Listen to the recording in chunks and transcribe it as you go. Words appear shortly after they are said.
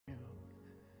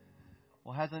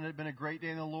Well, hasn't it been a great day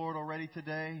in the Lord already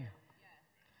today?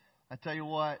 I tell you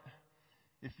what,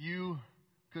 if you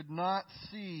could not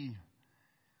see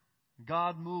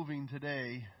God moving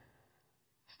today,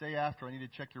 stay after. I need to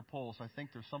check your pulse. I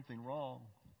think there's something wrong.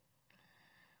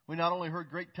 We not only heard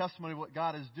great testimony of what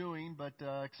God is doing, but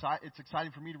it's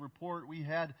exciting for me to report we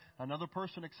had another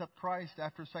person accept Christ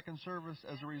after second service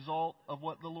as a result of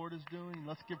what the Lord is doing.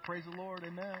 Let's give praise the Lord.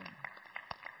 Amen.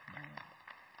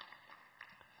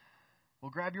 Well,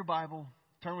 grab your Bible.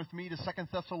 Turn with me to 2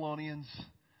 Thessalonians.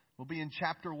 We'll be in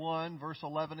chapter 1, verse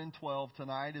 11 and 12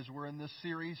 tonight as we're in this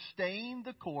series, Staying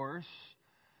the Course,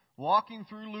 walking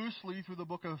loosely through the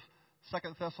book of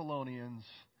 2 Thessalonians,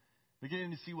 beginning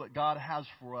to see what God has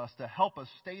for us to help us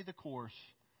stay the course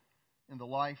in the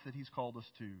life that He's called us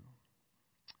to.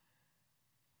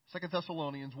 2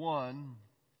 Thessalonians 1,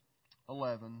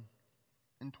 11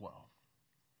 and 12.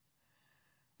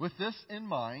 With this in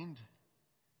mind,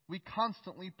 we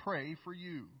constantly pray for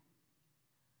you,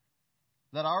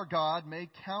 that our God may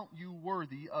count you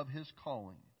worthy of His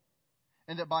calling,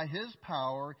 and that by His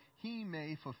power He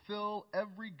may fulfill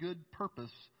every good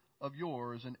purpose of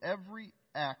yours and every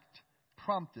act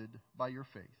prompted by your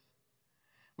faith.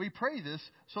 We pray this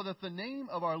so that the name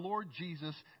of our Lord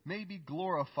Jesus may be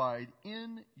glorified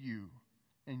in you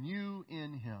and you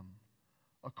in Him,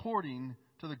 according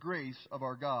to the grace of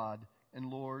our God and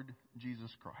Lord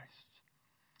Jesus Christ.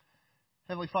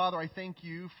 Heavenly Father, I thank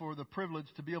you for the privilege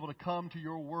to be able to come to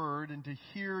your word and to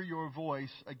hear your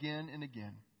voice again and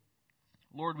again.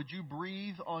 Lord, would you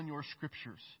breathe on your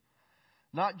scriptures,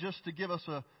 not just to give us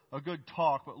a good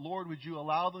talk, but Lord, would you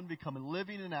allow them to become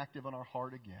living and active in our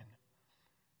heart again.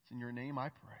 It's in your name I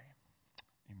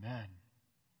pray. Amen.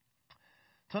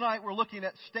 Tonight we're looking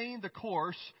at staying the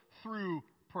course through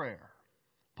prayer.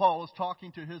 Paul is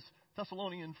talking to his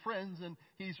Thessalonian friends, and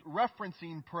he's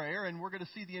referencing prayer, and we're going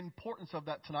to see the importance of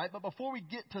that tonight. But before we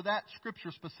get to that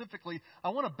scripture specifically, I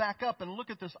want to back up and look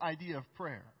at this idea of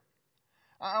prayer.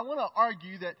 I want to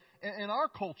argue that in our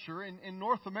culture, in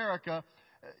North America,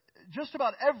 just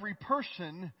about every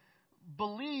person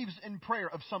believes in prayer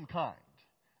of some kind.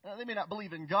 Now, they may not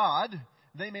believe in God.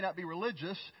 They may not be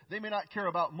religious. They may not care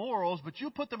about morals, but you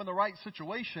put them in the right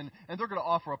situation, and they're going to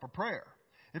offer up a prayer.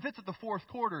 If it's at the fourth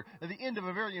quarter, at the end of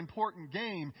a very important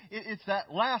game, it's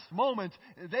that last moment,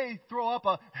 they throw up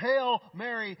a Hail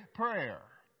Mary prayer.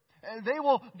 And they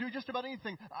will do just about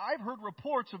anything. I've heard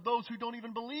reports of those who don't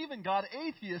even believe in God,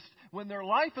 atheists, when their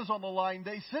life is on the line,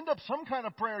 they send up some kind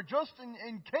of prayer just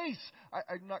in case.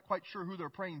 I'm not quite sure who they're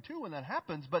praying to when that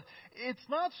happens, but it's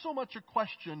not so much a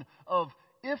question of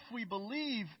if we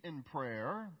believe in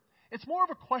prayer. It's more of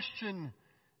a question,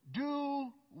 do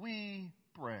we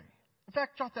pray? In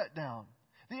fact, jot that down.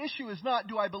 The issue is not,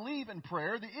 do I believe in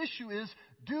prayer? The issue is,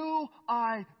 do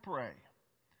I pray?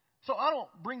 So I don't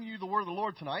bring you the word of the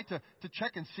Lord tonight to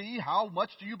check and see how much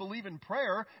do you believe in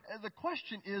prayer. The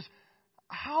question is,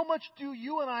 how much do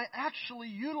you and I actually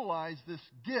utilize this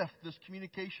gift, this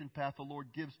communication path the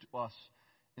Lord gives to us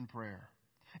in prayer?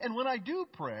 And when I do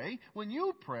pray, when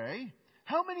you pray,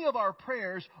 how many of our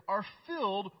prayers are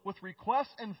filled with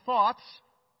requests and thoughts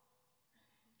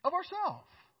of ourselves?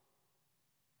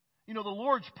 You know, the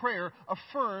Lord's Prayer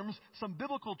affirms some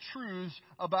biblical truths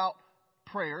about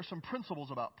prayer, some principles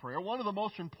about prayer. One of the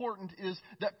most important is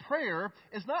that prayer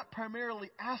is not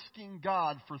primarily asking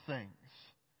God for things.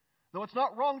 Though it's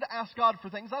not wrong to ask God for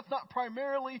things, that's not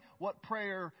primarily what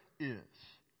prayer is.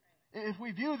 If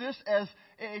we view this as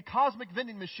a cosmic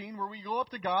vending machine where we go up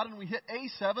to God and we hit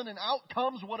A7 and out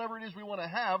comes whatever it is we want to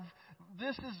have,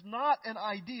 this is not an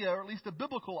idea, or at least a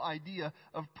biblical idea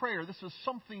of prayer. This is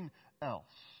something else.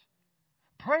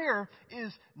 Prayer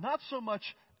is not so much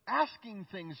asking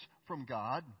things from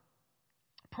God.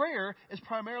 Prayer is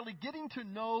primarily getting to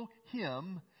know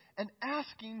Him and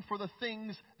asking for the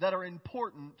things that are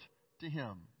important to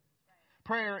Him.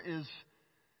 Prayer is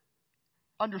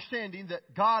understanding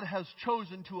that God has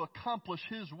chosen to accomplish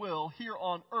His will here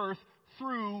on earth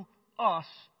through us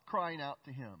crying out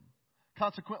to Him.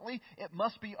 Consequently, it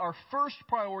must be our first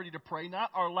priority to pray,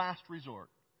 not our last resort.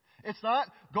 It's not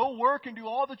go work and do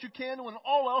all that you can. When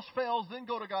all else fails, then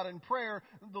go to God in prayer.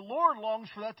 The Lord longs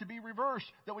for that to be reversed,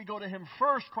 that we go to Him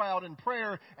first, cry out in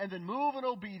prayer, and then move in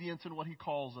obedience in what He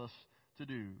calls us to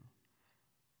do.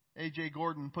 A.J.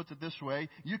 Gordon puts it this way: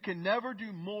 you can never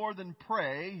do more than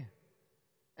pray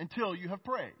until you have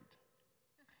prayed.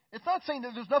 It's not saying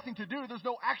that there's nothing to do, there's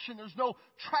no action, there's no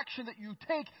traction that you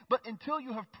take, but until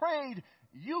you have prayed,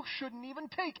 you shouldn't even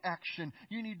take action.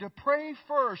 You need to pray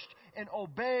first and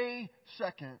obey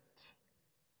second.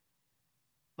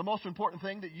 The most important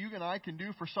thing that you and I can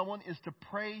do for someone is to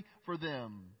pray for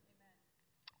them.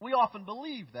 We often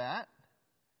believe that,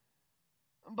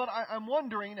 but I'm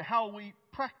wondering how we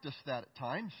practice that at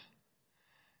times.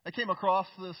 I came across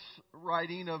this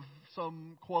writing of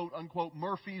some quote-unquote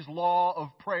Murphy's Law of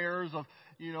prayers of,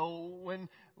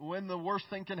 when the worst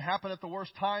thing can happen at the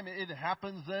worst time, it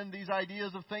happens then. These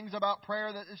ideas of things about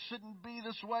prayer that it shouldn't be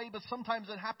this way, but sometimes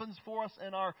it happens for us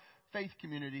in our faith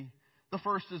community. The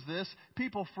first is this: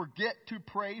 people forget to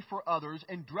pray for others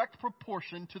in direct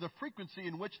proportion to the frequency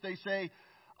in which they say,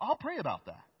 "I'll pray about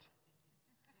that."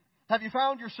 Have you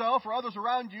found yourself or others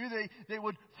around you, they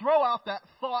would throw out that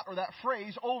thought or that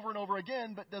phrase over and over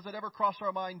again, but does it ever cross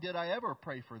our mind, did I ever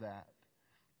pray for that?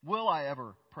 Will I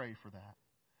ever pray for that?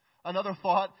 Another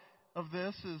thought of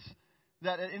this is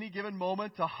that at any given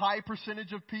moment, a high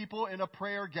percentage of people in a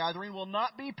prayer gathering will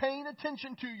not be paying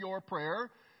attention to your prayer.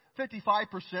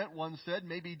 55%, one said,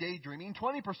 may be daydreaming.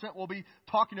 20% will be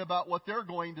talking about what they're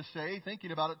going to say,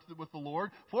 thinking about it with the Lord.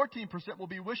 14% will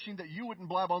be wishing that you wouldn't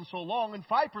blab on so long. And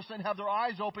 5% have their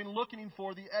eyes open, looking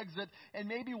for the exit. And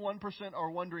maybe 1%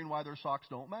 are wondering why their socks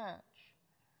don't match.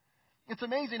 It's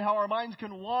amazing how our minds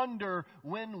can wander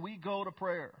when we go to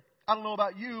prayer. I don't know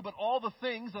about you, but all the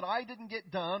things that I didn't get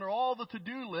done or all the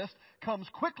to-do list comes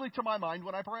quickly to my mind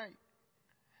when I pray.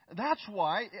 That's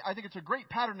why I think it's a great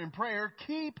pattern in prayer.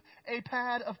 Keep a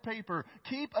pad of paper.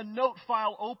 Keep a note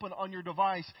file open on your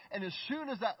device. And as soon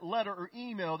as that letter or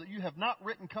email that you have not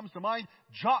written comes to mind,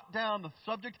 jot down the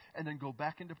subject and then go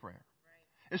back into prayer.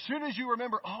 Right. As soon as you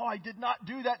remember, I did not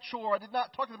do that chore, I did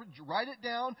not talk to them, write it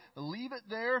down, leave it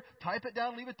there, type it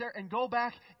down, leave it there, and go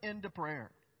back into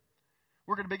prayer.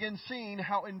 We're going to begin seeing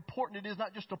how important it is,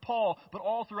 not just to Paul, but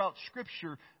all throughout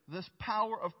Scripture, this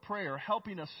power of prayer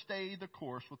helping us stay the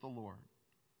course with the Lord.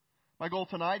 My goal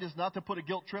tonight is not to put a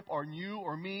guilt trip on you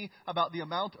or me about the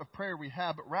amount of prayer we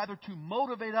have, but rather to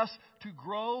motivate us to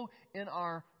grow in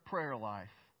our prayer life,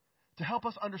 to help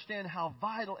us understand how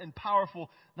vital and powerful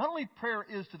not only prayer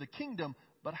is to the kingdom,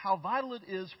 but how vital it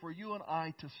is for you and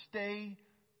I to stay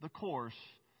the course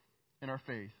in our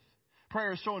faith.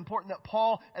 Prayer is so important that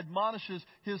Paul admonishes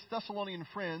his Thessalonian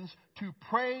friends to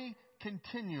pray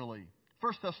continually.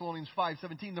 1 Thessalonians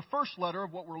 5:17, the first letter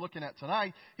of what we're looking at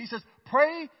tonight, he says,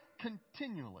 pray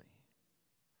continually.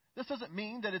 This doesn't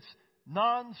mean that it's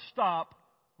non-stop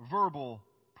verbal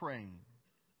praying.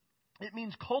 It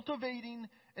means cultivating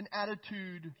an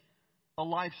attitude, a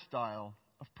lifestyle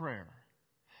of prayer.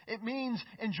 It means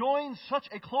enjoying such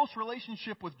a close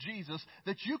relationship with Jesus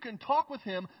that you can talk with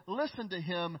Him, listen to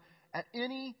Him, at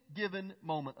any given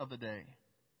moment of the day.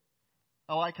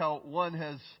 I like how one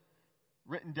has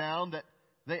written down that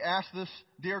they asked this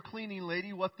dear cleaning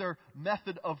lady what their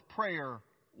method of prayer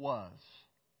was.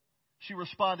 She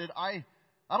responded, I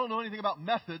don't know anything about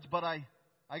methods, but I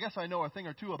guess I know a thing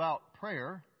or two about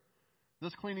prayer.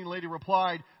 This cleaning lady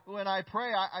replied, when I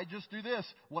pray, I just do this.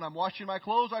 When I'm washing my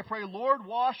clothes, I pray, Lord,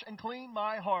 wash and clean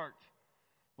my heart.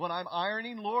 When I'm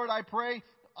ironing, Lord, I pray,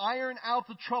 iron out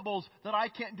the troubles that I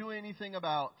can't do anything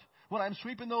about. When I'm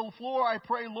sweeping the floor, I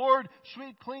pray, Lord,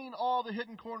 sweep clean all the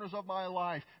hidden corners of my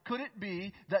life. Could it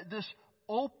be that this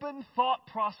open thought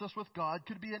process with God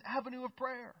could be an avenue of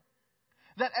prayer?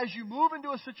 That as you move into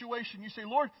a situation, you say,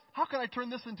 Lord, how can I turn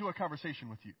this into a conversation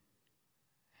with you?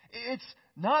 It's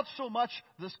not so much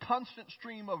this constant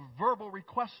stream of verbal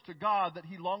requests to God that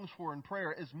He longs for in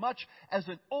prayer, as much as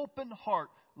an open heart,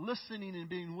 listening and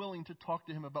being willing to talk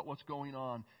to Him about what's going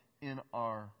on in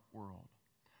our world.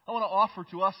 I want to offer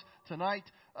to us tonight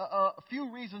a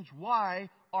few reasons why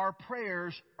our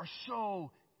prayers are so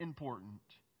important.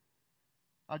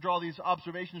 I draw these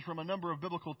observations from a number of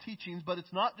biblical teachings, but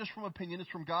it's not just from opinion, it's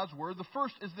from God's Word. The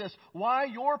first is this: why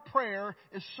your prayer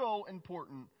is so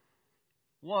important.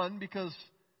 One, because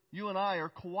you and I are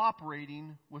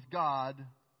cooperating with God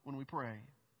when we pray.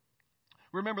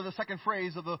 Remember the second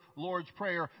phrase of the Lord's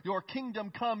Prayer, your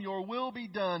kingdom come, your will be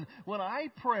done. When I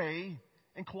pray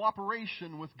in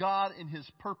cooperation with God in His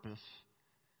purpose,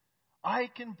 I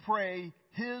can pray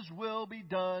His will be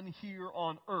done here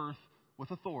on earth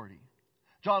with authority.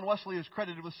 John Wesley is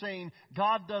credited with saying,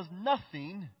 God does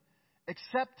nothing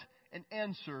except an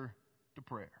answer to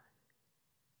prayer.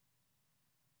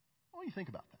 What do you think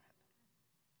about that?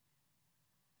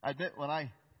 I admit, when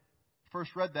I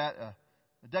first read that a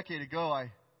decade ago,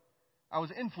 I was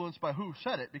influenced by who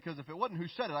said it, because if it wasn't who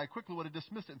said it, I quickly would have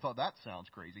dismissed it and thought, that sounds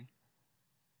crazy.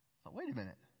 I thought, wait a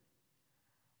minute.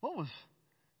 What was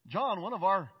John, one of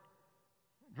our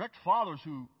direct fathers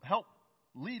who helped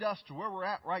lead us to where we're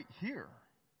at right here?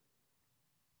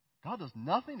 God does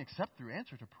nothing except through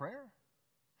answer to prayer?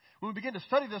 When we begin to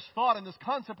study this thought and this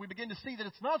concept, we begin to see that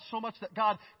it's not so much that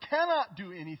God cannot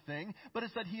do anything, but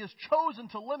it's that He has chosen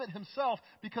to limit Himself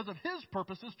because of His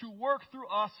purposes to work through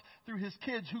us, through His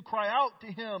kids who cry out to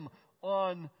Him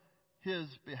on His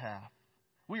behalf.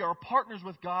 We are partners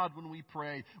with God when we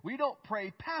pray. We don't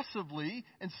pray passively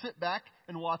and sit back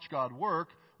and watch God work.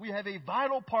 We have a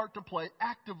vital part to play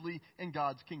actively in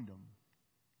God's kingdom.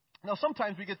 Now,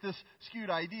 sometimes we get this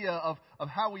skewed idea of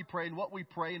how we pray and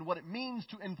what it means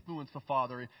to influence the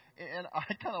Father. And I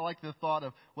kind of like the thought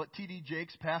of what T.D.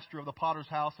 Jakes, pastor of the Potter's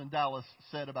House in Dallas,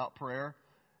 said about prayer.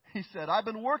 He said, "I've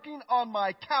been working on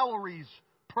my calories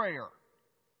prayer.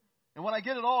 And when I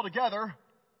get it all together,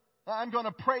 I'm going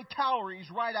to pray calories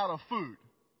right out of food.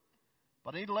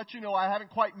 But I need to let you know I haven't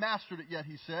quite mastered it yet,"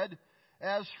 he said.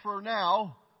 "As for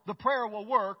now, the prayer will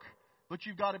work, but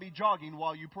you've got to be jogging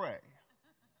while you pray."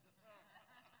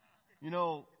 You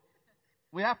know,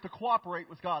 we have to cooperate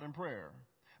with God in prayer.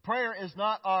 Prayer is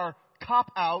not our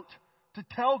cop-out to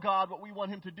tell God what we want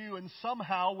Him to do, and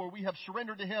somehow where we have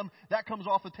surrendered to Him, that comes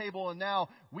off the table, and now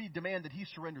we demand that He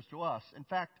surrenders to us. In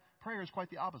fact, prayer is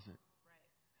quite the opposite.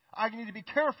 I need to be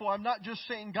careful. I'm not just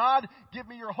saying, "God, give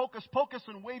me your hocus pocus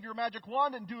and wave your magic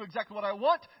wand and do exactly what I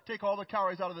want. Take all the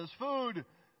calories out of this food."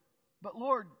 But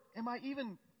Lord, am I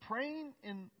even praying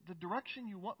in the direction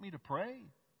you want me to pray?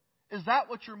 Is that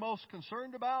what you're most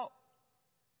concerned about?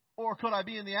 Or could I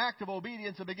be in the act of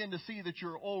obedience and begin to see that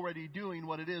you're already doing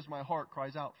what it is my heart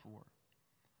cries out for?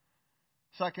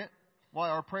 Second, why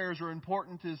our prayers are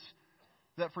important is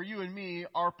that for you and me,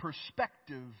 our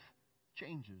perspective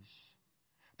changes.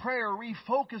 Prayer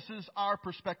refocuses our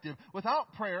perspective.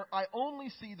 Without prayer, I only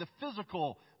see the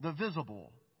physical, the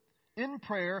visible. In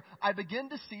prayer, I begin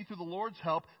to see through the Lord's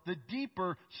help the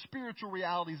deeper spiritual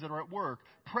realities that are at work.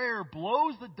 Prayer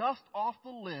blows the dust off the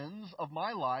lens of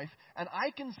my life, and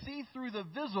I can see through the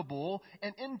visible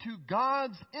and into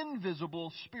God's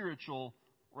invisible spiritual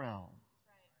realm.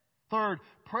 Third,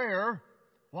 prayer.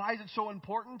 Why is it so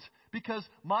important? Because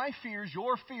my fears,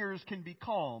 your fears, can be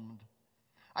calmed.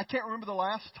 I can't remember the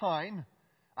last time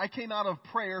I came out of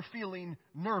prayer feeling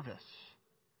nervous.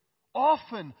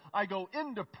 Often I go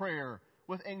into prayer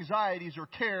with anxieties or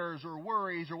cares or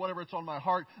worries or whatever it's on my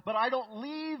heart, but I don't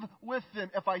leave with them.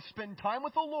 If I spend time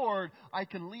with the Lord, I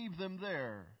can leave them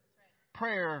there.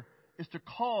 Prayer is to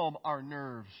calm our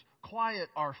nerves, quiet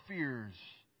our fears.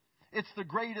 It's the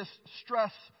greatest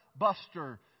stress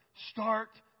buster. Start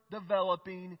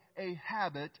developing a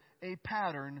habit, a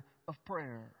pattern of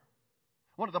prayer.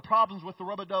 One of the problems with the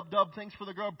rub-a-dub-dub thanks for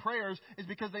the grub prayers is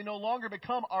because they no longer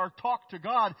become our talk to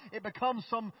God. It becomes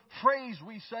some phrase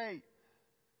we say.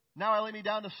 "Now I lay me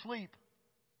down to sleep."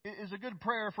 It is a good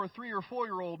prayer for a 3 or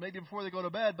 4-year-old, maybe before they go to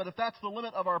bed. But if that's the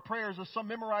limit of our prayers, is some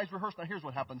memorized, rehearsed. Now here's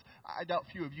what happens. I doubt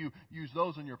few of you use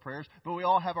those in your prayers, but we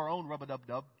all have our own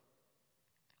rub-a-dub-dub.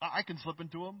 I can slip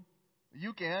into them.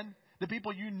 You can. The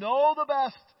people you know the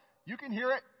best, you can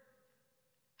hear it.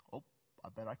 "Oh, I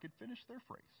bet I could finish their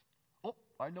phrase. Oh,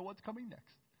 I know what's coming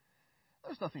next."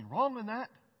 There's nothing wrong in that.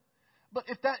 But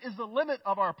if that is the limit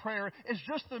of our prayer, is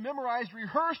just the memorized,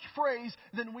 rehearsed phrase,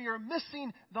 then we are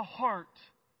missing the heart.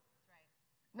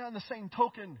 Right. Now, in the same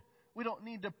token, we don't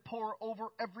need to pore over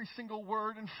every single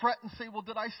word and fret and say, "Well,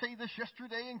 did I say this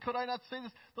yesterday? And could I not say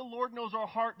this?" The Lord knows our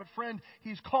heart. But friend,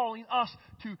 He's calling us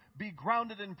to be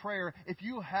grounded in prayer. If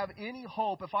you have any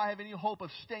hope, if I have any hope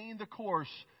of staying the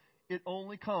course, it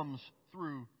only comes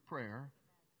through prayer.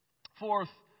 Fourth,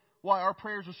 why our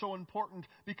prayers are so important,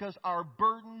 because our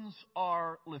burdens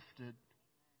are lifted.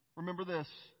 Remember this.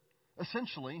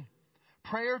 Essentially,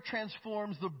 prayer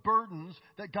transforms the burdens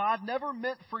that God never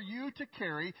meant for you to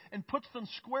carry and puts them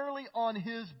squarely on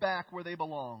His back where they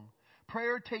belong.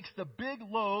 Prayer takes the big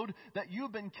load that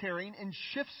you've been carrying and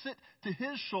shifts it to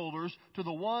His shoulders, to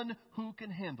the one who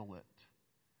can handle it.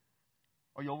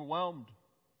 Are you overwhelmed?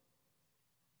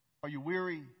 Are you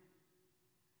weary?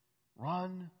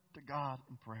 Run to God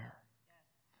in prayer.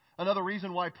 Another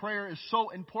reason why prayer is so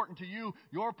important to you,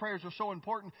 your prayers are so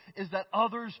important, is that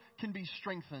others can be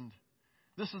strengthened.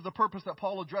 This is the purpose that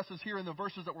Paul addresses here in the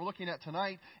verses that we're looking at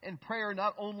tonight. And prayer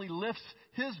not only lifts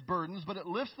his burdens, but it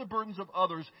lifts the burdens of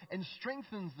others and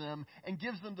strengthens them and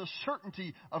gives them the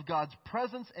certainty of God's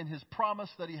presence and His promise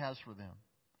that He has for them.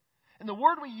 And the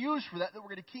word we use for that we're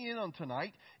going to key in on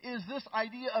tonight is this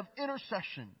idea of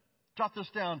intercession. Jot this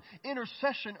down.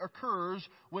 Intercession occurs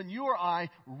when you or I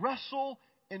wrestle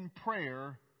in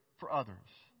prayer for others.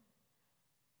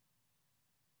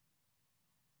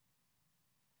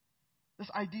 This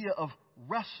idea of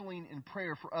wrestling in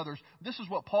prayer for others. This is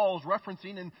what Paul is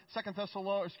referencing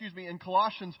in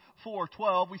Colossians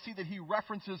 4:12. We see that he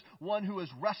references one who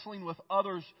is wrestling with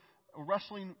others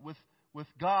wrestling with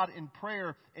God in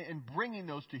prayer and bringing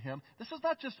those to Him, this is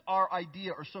not just our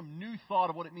idea or some new thought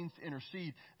of what it means to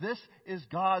intercede. This is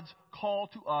God's call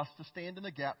to us to stand in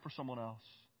the gap for someone else.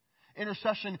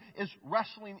 Intercession is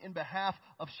wrestling in behalf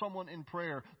of someone in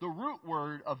prayer. The root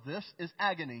word of this is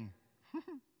agony.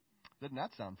 Doesn't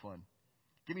that sound fun?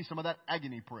 Give me some of that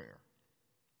agony prayer.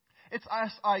 It's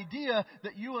this idea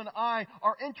that you and I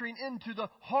are entering into the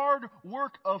hard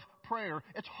work of prayer.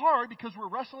 It's hard because we're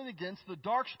wrestling against the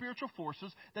dark spiritual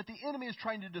forces that the enemy is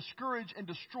trying to discourage and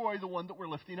destroy the one that we're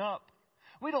lifting up.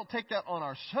 We don't take that on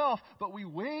ourselves, but we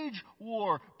wage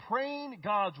war, praying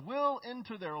God's will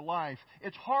into their life.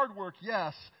 It's hard work,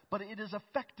 yes, but it is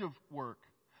effective work.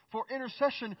 For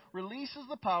intercession releases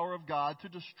the power of God to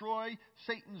destroy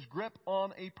Satan's grip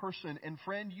on a person. And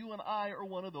friend, you and I are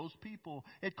one of those people.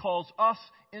 It calls us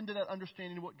into that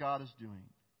understanding of what God is doing.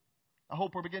 I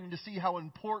hope we're beginning to see how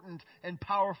important and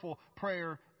powerful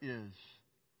prayer is.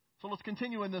 So let's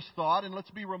continue in this thought, and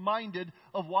let's be reminded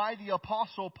of why the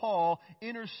Apostle Paul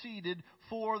interceded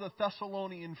for the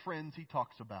Thessalonian friends he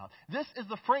talks about. This is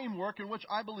the framework in which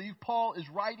I believe Paul is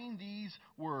writing these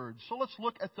words. So let's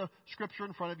look at the scripture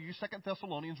in front of you, 2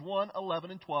 Thessalonians 1,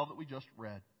 11, and 12 that we just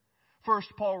read. First,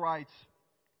 Paul writes,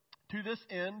 "To this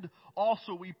end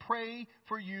also we pray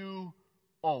for you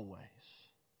always."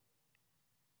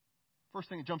 First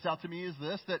thing that jumps out to me is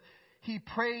this, that he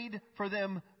prayed for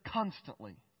them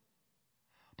constantly.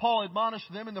 Paul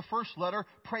admonished them in the first letter,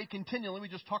 pray continually. We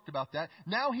just talked about that.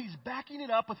 Now he's backing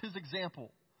it up with his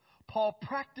example. Paul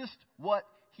practiced what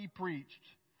he preached.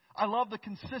 I love the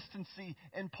consistency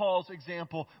in Paul's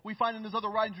example. We find in his other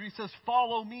writings where he says,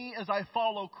 follow me as I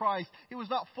follow Christ. He was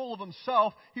not full of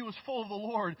himself. He was full of the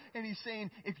Lord. And he's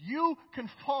saying, if you can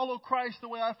follow Christ the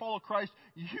way I follow Christ,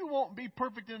 you won't be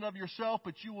perfect in and of yourself,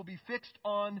 but you will be fixed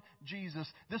on Jesus.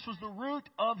 This was the root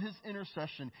of his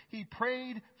intercession. He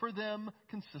prayed for them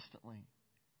consistently.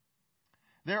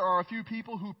 There are a few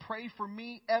people who pray for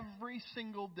me every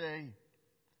single day.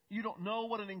 You don't know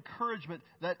what an encouragement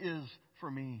that is for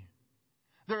me.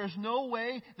 There is no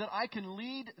way that I can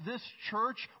lead this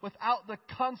church without the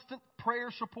constant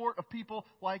prayer support of people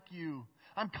like you.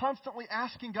 I'm constantly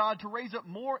asking God to raise up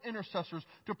more intercessors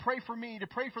to pray for me, to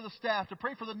pray for the staff, to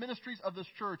pray for the ministries of this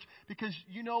church. Because,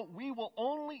 you know, we will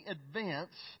only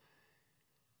advance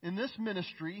in this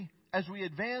ministry as we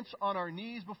advance on our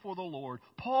knees before the Lord.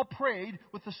 Paul prayed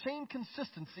with the same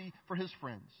consistency for his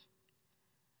friends.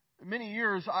 Many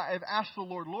years I have asked the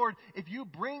Lord, Lord, if you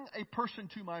bring a person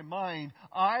to my mind,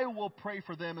 I will pray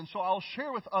for them. And so I'll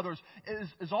share with others.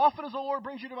 As often as the Lord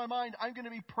brings you to my mind, I'm going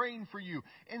to be praying for you.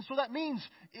 And so that means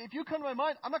if you come to my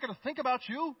mind, I'm not going to think about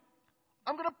you.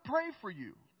 I'm going to pray for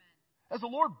you. As the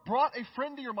Lord brought a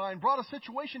friend to your mind, brought a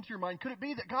situation to your mind, could it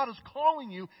be that God is calling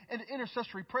you into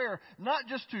intercessory prayer, not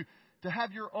just to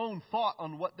have your own thought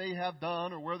on what they have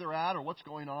done or where they're at or what's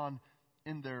going on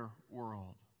in their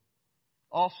world?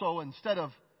 Also, instead of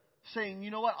saying,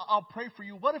 you know what, I'll pray for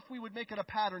you, what if we would make it a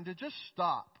pattern to just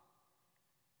stop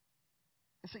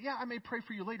and say, yeah, I may pray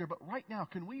for you later, but right now,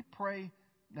 can we pray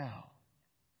now?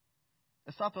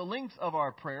 It's not the length of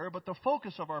our prayer, but the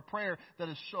focus of our prayer that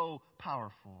is so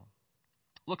powerful.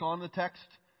 Look on the text.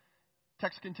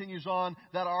 Text continues on,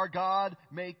 that our God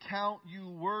may count you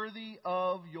worthy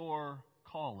of your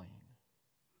calling.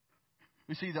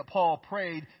 We see that Paul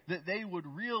prayed that they would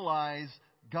realize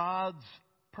God's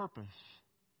purpose.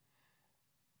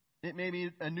 It may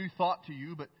be a new thought to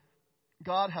you, but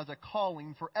God has a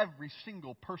calling for every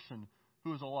single person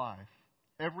who is alive.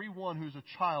 Everyone who's a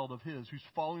child of His, who's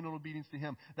following in obedience to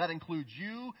Him. That includes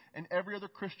you and every other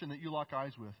Christian that you lock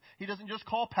eyes with. He doesn't just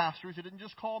call pastors. He doesn't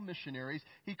just call missionaries.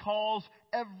 He calls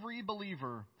every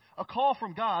believer. A call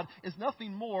from God is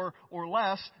nothing more or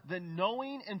less than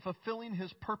knowing and fulfilling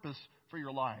His purpose for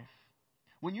your life.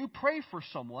 When you pray for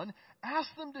someone, ask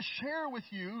them to share with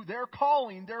you their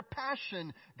calling, their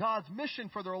passion, God's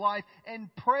mission for their life, and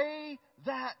pray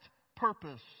that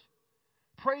purpose.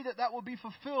 Pray that that will be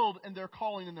fulfilled in their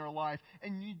calling in their life.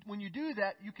 And when you do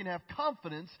that, you can have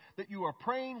confidence that you are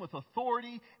praying with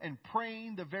authority and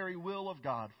praying the very will of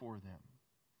God for them.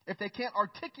 If they can't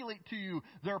articulate to you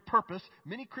their purpose,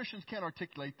 many Christians can't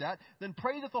articulate that, then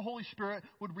pray that the Holy Spirit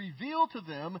would reveal to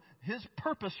them His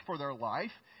purpose for their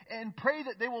life, and pray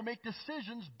that they will make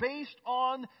decisions based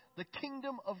on the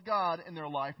kingdom of God in their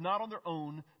life, not on their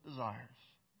own desires.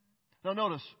 Now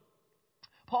notice,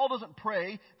 Paul doesn't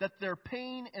pray that their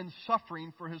pain and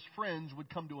suffering for his friends would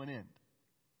come to an end.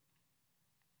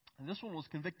 And this one was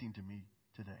convicting to me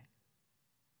today.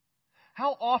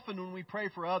 How often when we pray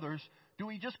for others, do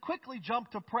we just quickly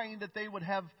jump to praying that they would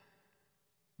have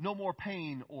no more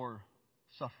pain or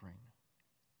suffering?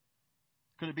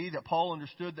 Could it be that Paul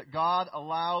understood that God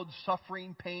allowed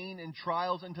suffering, pain, and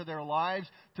trials into their lives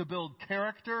to build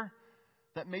character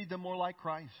that made them more like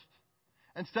Christ?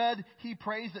 Instead, he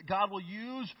prays that God will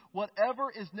use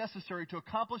whatever is necessary to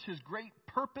accomplish His great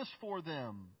purpose for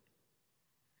them.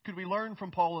 Could we learn from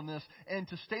Paul in this and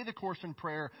to stay the course in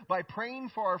prayer by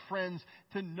praying for our friends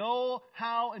to know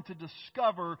how and to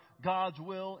discover God's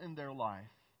will in their life?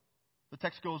 The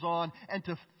text goes on, and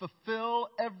to fulfill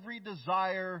every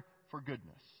desire for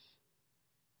goodness.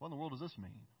 What in the world does this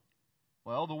mean?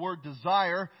 Well, the word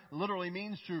desire literally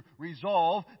means to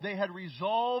resolve. They had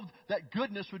resolved that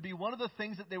goodness would be one of the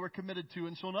things that they were committed to.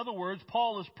 And so, in other words,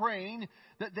 Paul is praying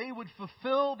that they would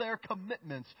fulfill their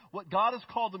commitments, what God has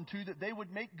called them to, that they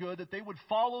would make good, that they would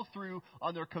follow through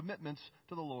on their commitments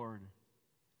to the Lord.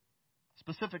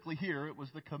 Specifically here, it was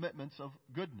the commitments of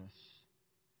goodness.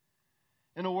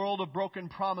 In a world of broken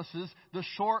promises, the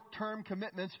short-term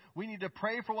commitments, we need to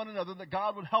pray for one another that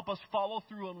God would help us follow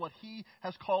through on what He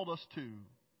has called us to.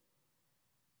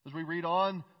 As we read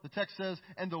on, the text says,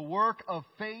 and the work of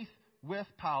faith with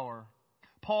power.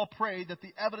 Paul prayed that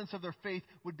the evidence of their faith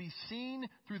would be seen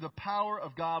through the power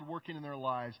of God working in their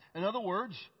lives. In other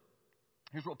words,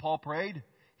 here's what Paul prayed.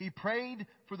 He prayed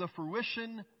for the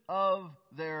fruition of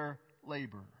their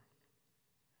labor.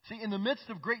 See, in the midst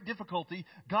of great difficulty,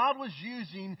 God was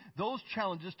using those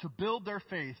challenges to build their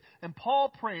faith. And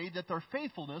Paul prayed that their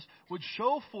faithfulness would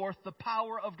show forth the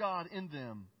power of God in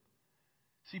them.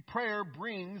 See, prayer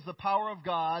brings the power of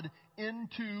God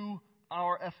into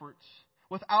our efforts.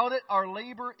 Without it, our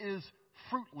labor is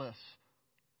fruitless,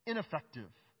 ineffective.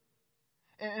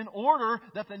 In order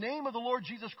that the name of the Lord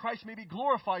Jesus Christ may be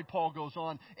glorified, Paul goes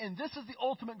on. And this is the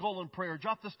ultimate goal in prayer.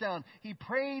 Jot this down. He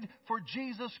prayed for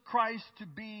Jesus Christ to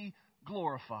be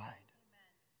glorified. Amen.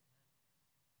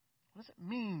 What does it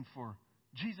mean for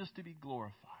Jesus to be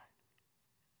glorified?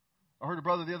 I heard a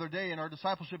brother the other day in our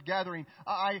discipleship gathering,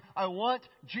 I want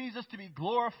Jesus to be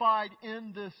glorified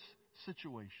in this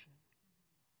situation.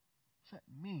 What does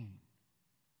that mean?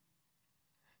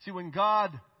 See, when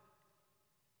God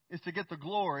is to get the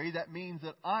glory, that means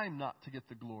that I'm not to get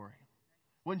the glory.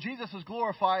 When Jesus is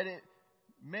glorified, it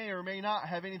may or may not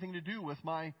have anything to do with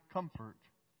my comfort.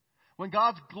 When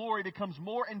God's glory becomes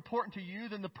more important to you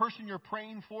than the person you're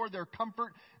praying for, their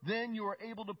comfort, then you are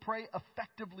able to pray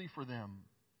effectively for them.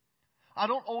 I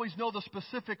don't always know the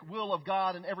specific will of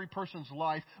God in every person's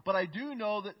life, but I do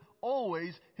know that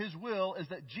always His will is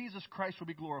that Jesus Christ will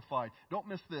be glorified. Don't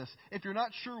miss this. If you're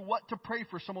not sure what to pray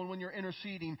for someone when you're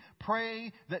interceding,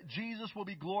 pray that Jesus will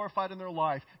be glorified in their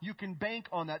life. You can bank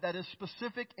on that. That is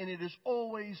specific, and it is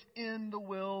always in the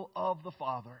will of the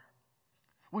Father.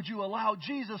 Would you allow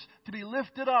Jesus to be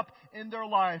lifted up in their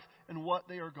life and what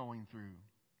they are going through?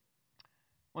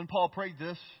 When Paul prayed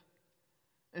this,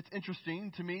 it's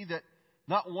interesting to me that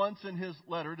not once in his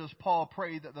letter does Paul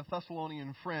pray that the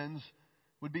Thessalonian friends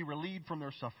would be relieved from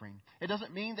their suffering. It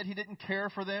doesn't mean that he didn't care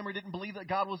for them or didn't believe that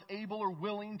God was able or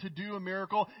willing to do a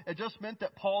miracle. It just meant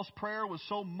that Paul's prayer was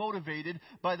so motivated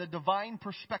by the divine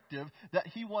perspective that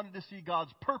he wanted to see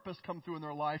God's purpose come through in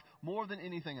their life more than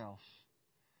anything else.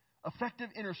 Effective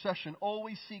intercession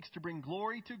always seeks to bring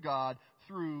glory to God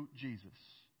through Jesus.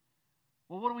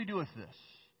 Well, what do we do with this?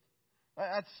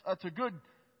 That's a good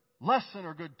lesson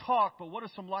or good talk, but what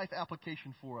is some life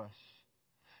application for us?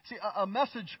 See, a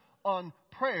message on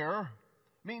prayer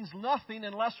means nothing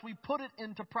unless we put it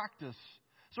into practice.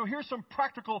 So here's some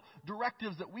practical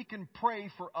directives that we can pray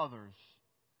for others.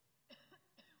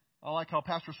 I like how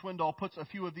Pastor Swindoll puts a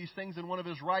few of these things in one of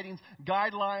his writings,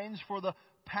 guidelines for the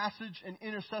passage and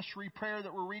intercessory prayer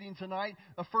that we're reading tonight.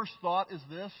 A first thought is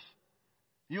this: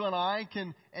 you and I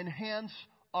can enhance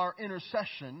our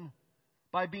intercession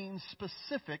by being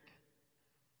specific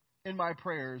in my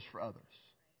prayers for others.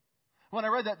 When I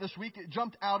read that this week, it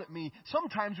jumped out at me.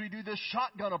 Sometimes we do this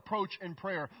shotgun approach in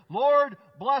prayer. Lord,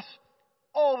 bless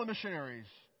all the missionaries.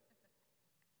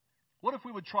 What if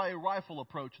we would try a rifle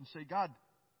approach and say, God,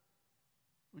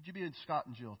 would you be in Scott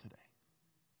in jail today?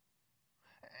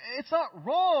 It's not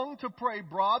wrong to pray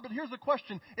broad, but here's the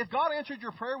question. If God answered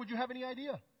your prayer, would you have any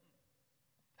idea?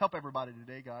 Help everybody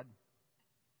today, God.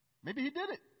 Maybe He did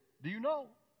it. Do you know?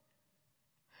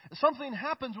 Something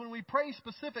happens when we pray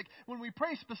specific. When we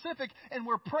pray specific and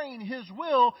we're praying His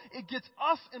will, it gets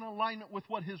us in alignment with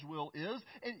what His will is.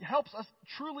 It helps us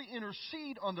truly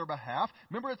intercede on their behalf.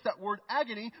 Remember, it's that word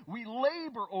agony. We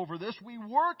labor over this. We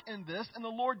work in this, and the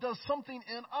Lord does something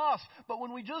in us. But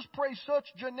when we just pray such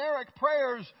generic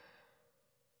prayers,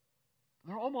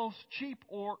 they're almost cheap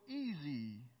or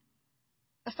easy.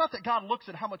 It's not that God looks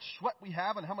at how much sweat we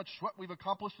have and how much sweat we've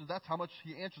accomplished, and that's how much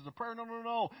He answers the prayer.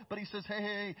 No. But He says,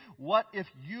 hey, what if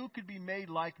you could be made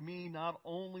like me, not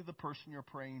only the person you're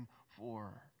praying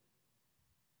for?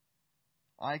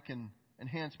 I can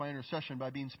enhance my intercession by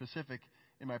being specific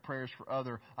in my prayers for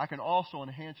others. I can also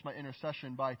enhance my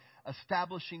intercession by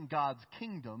establishing God's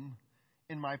kingdom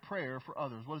in my prayer for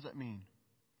others. What does that mean?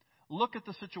 Look at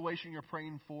the situation you're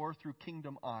praying for through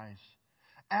kingdom eyes.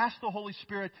 Ask the Holy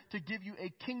Spirit to give you a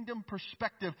kingdom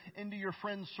perspective into your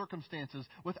friend's circumstances.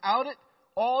 Without it,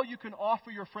 all you can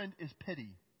offer your friend is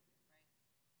pity.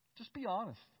 Just be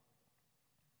honest.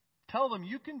 Tell them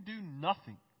you can do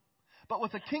nothing. But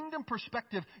with a kingdom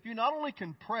perspective, you not only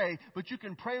can pray, but you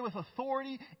can pray with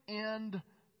authority and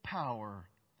power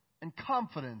and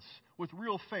confidence with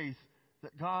real faith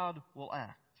that God will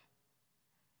act.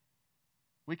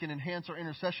 We can enhance our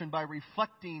intercession by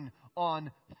reflecting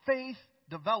on faith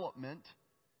development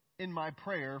in my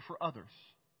prayer for others.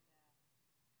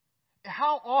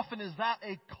 How often is that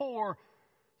a core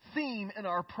theme in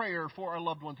our prayer for our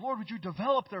loved ones? Lord, would you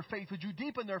develop their faith? Would you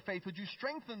deepen their faith? Would you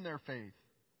strengthen their faith?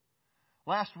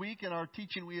 Last week in our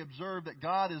teaching, we observed that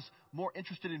God is more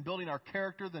interested in building our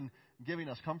character than giving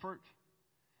us comfort.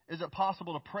 Is it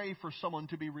possible to pray for someone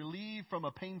to be relieved from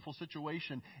a painful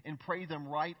situation and pray them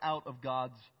right out of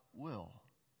God's will?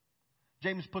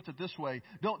 James puts it this way: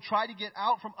 don't try to get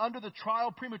out from under the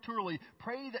trial prematurely.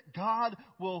 Pray that God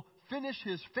will finish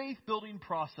His faith-building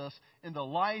process in the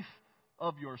life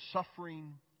of your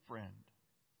suffering friend.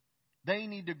 They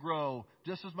need to grow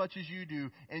just as much as you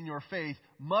do in your faith,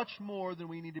 much more than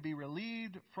we need to be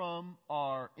relieved from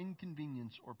our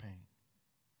inconvenience or pain.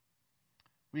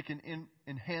 We can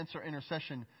enhance our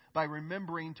intercession by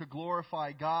remembering to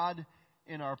glorify God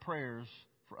in our prayers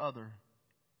for others.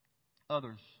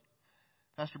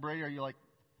 Pastor Brady, are you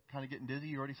kind of getting dizzy?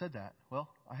 You already said that. Well,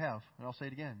 I have, and I'll say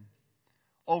it again.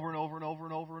 Over and over and over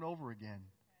and over and over again.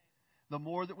 The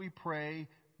more that we pray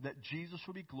that Jesus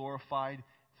will be glorified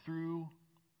through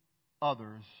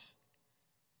others,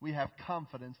 we have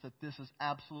confidence that this is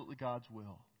absolutely God's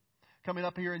will. Coming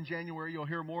up here in January, you'll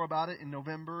hear more about it in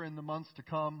November and the months to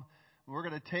come. We're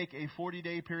going to take a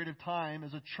 40-day period of time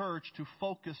as a church to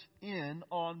focus in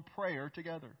on prayer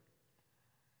together.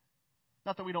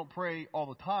 Not that we don't pray all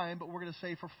the time, but we're going to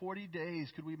say for 40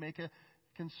 days, could we make a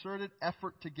concerted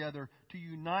effort together to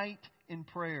unite in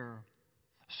prayer,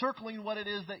 circling what it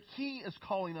is that He is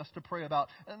calling us to pray about,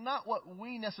 and not what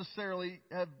we necessarily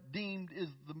have deemed is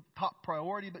the top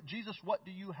priority, but Jesus, what do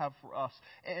you have for us?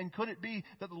 And could it be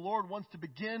that the Lord wants to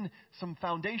begin some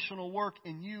foundational work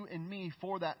in you and me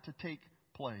for that to take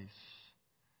place?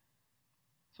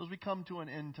 So as we come to an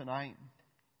end tonight,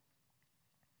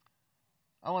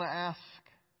 I want to ask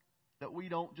that we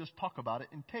don't just talk about it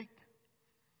and take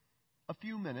a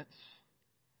few minutes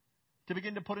to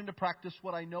begin to put into practice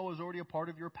what I know is already a part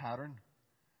of your pattern,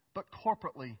 but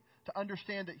corporately to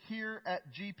understand that here at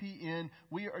GPN,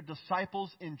 we are disciples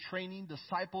in training,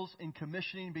 disciples in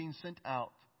commissioning, being sent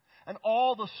out. And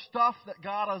all the stuff that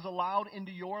God has allowed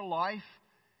into your life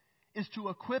is to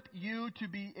equip you to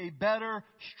be a better,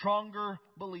 stronger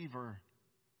believer.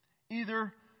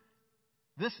 Either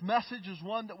this message is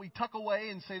one that we tuck away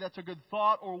and say that's a good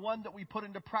thought, or one that we put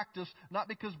into practice, not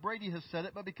because Brady has said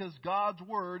it, but because God's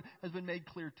Word has been made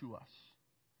clear to us.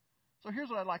 So here's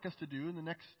what I'd like us to do in the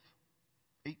next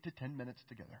 8 to 10 minutes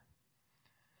together.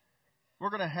 We're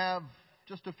going to have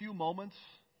just a few moments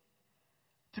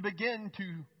to begin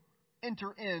to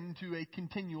enter into a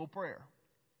continual prayer.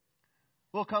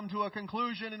 We'll come to a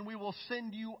conclusion and we will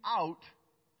send you out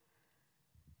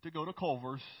to go to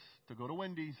Culver's, to go to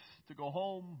Wendy's, to go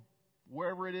home,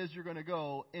 wherever it is you're going to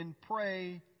go, and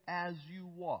pray as you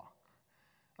walk.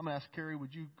 I'm going to ask Carrie,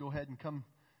 would you go ahead and come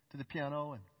to the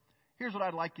piano? And here's what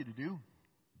I'd like you to do.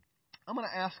 I'm going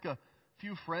to ask a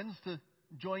few friends to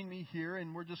join me here,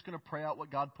 and we're just going to pray out what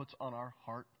God puts on our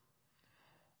heart.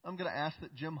 I'm going to ask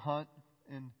that Jim Hunt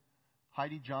and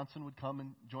Heidi Johnson would come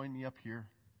and join me up here.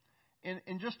 And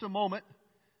in just a moment,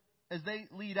 as they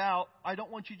lead out, I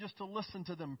don't want you just to listen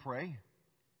to them pray.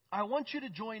 I want you to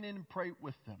join in and pray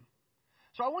with them.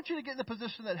 So I want you to get in the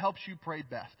position that helps you pray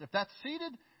best. If that's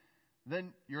seated,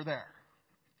 then you're there.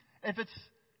 If it's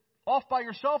off by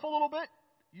yourself a little bit,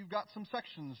 you've got some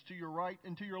sections to your right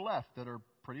and to your left that are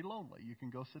pretty lonely. You can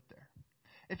go sit there.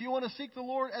 If you want to seek the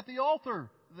Lord at the altar,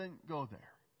 then go there.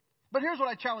 But here's what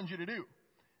I challenge you to do.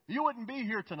 You wouldn't be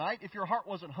here tonight if your heart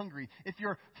wasn't hungry, if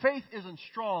your faith isn't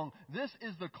strong. This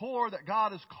is the core that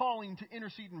God is calling to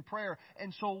intercede in prayer.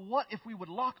 And so what if we would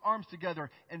lock arms together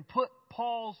and put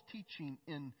Paul's teaching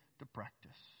into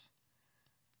practice?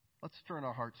 Let's turn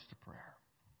our hearts to prayer.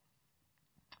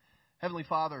 Heavenly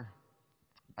Father,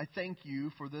 I thank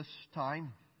you for this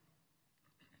time.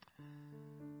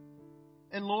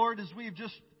 And Lord, as we've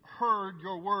just heard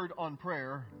your word on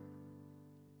prayer,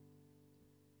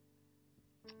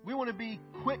 we want to be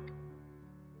quick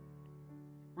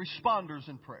responders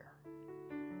in prayer.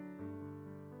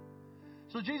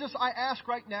 So Jesus, I ask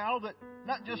right now that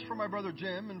not just for my brother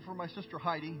Jim and for my sister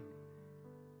Heidi,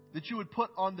 that you would put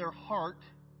on their heart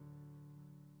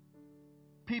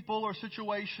people or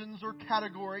situations or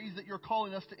categories that you're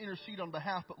calling us to intercede on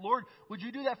behalf. But Lord, would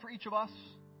you do that for each of us?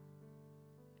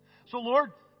 So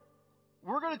Lord,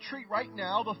 we're going to treat right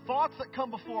now the thoughts that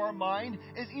come before our mind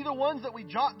as either ones that we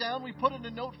jot down, we put in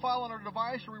a note file on our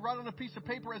device, or we write on a piece of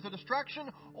paper as a distraction,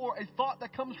 or a thought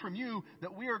that comes from you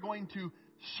that we are going to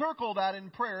circle that in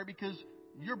prayer because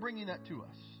you're bringing that to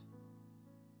us.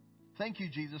 Thank you,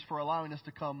 Jesus, for allowing us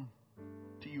to come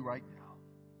to you right now.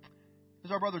 As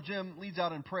our brother Jim leads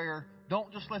out in prayer,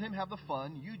 don't just let him have the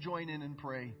fun. You join in and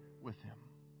pray with him.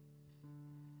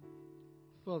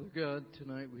 Father God,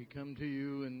 tonight we come to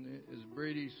you, and as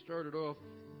Brady started off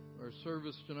our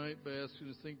service tonight by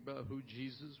asking us to think about who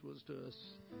Jesus was to us,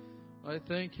 I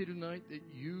thank you tonight that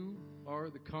you are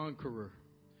the conqueror,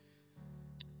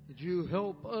 that you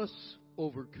help us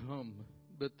overcome.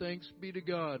 But thanks be to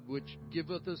God, which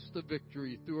giveth us the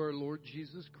victory through our Lord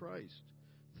Jesus Christ.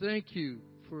 Thank you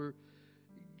for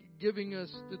giving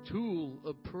us the tool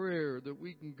of prayer that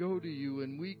we can go to you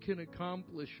and we can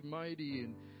accomplish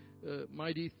mighty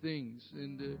things.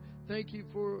 And thank you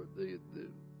for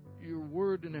your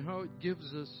word and how it gives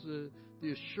us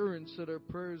the assurance that our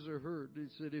prayers are heard. It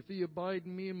said, if he abide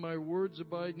in me and my words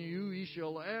abide in you, he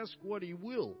shall ask what he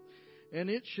will,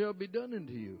 and it shall be done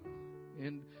unto you.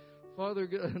 And Father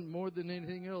God, more than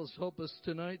anything else, help us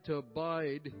tonight to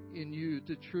abide in you,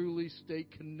 to truly stay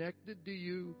connected to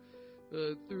you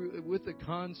with a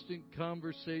constant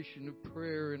conversation of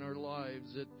prayer in our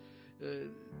lives,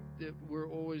 that we're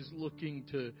always looking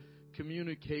to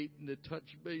communicate and to touch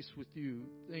base with you.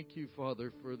 Thank you,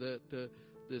 Father, for that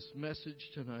this message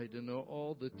tonight and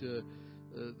all that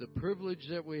the privilege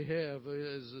that we have,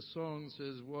 as the song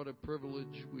says, what a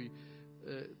privilege we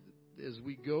as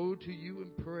we go to you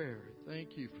in prayer.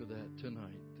 Thank you for that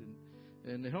tonight,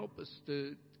 and help us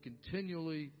to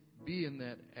continually be in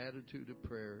that attitude of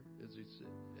prayer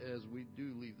as we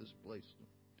do leave this place.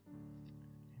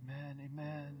 Amen,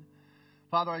 amen.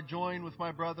 Father, I join with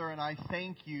my brother, and I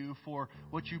thank you for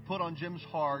what you put on Jim's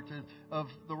heart of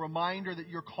the reminder that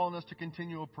you're calling us to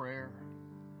continue a prayer.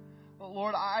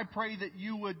 Lord, I pray that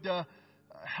you would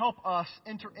help us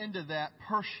enter into that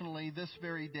personally this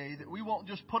very day, that we won't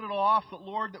just put it off, but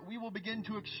Lord, that we will begin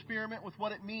to experiment with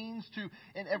what it means to,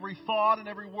 in every thought and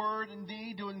every word and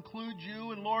deed, to include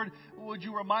you. And Lord, would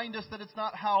you remind us that it's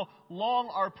not how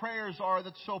long our prayers are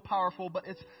that's so powerful, but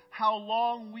it's how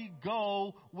long we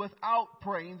go without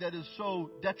praying that is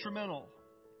so detrimental.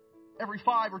 Every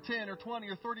 5 or 10 or 20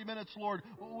 or 30 minutes, Lord,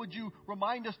 would you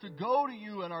remind us to go to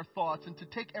you in our thoughts and to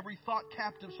take every thought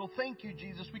captive. So thank you,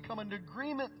 Jesus. We come into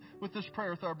agreement with this prayer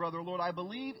with our brother. Lord, I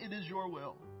believe it is your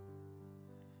will.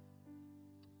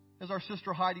 As our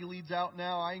sister Heidi leads out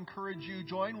now, I encourage you,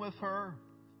 join with her.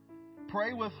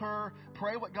 Pray with her.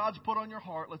 Pray what God's put on your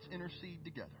heart. Let's intercede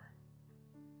together.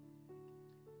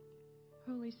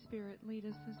 Holy Spirit, lead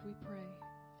us as we pray.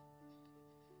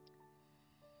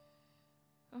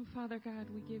 Oh, Father God,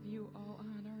 we give you all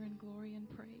honor and glory and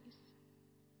praise.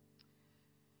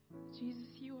 Jesus,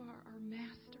 you are our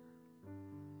master,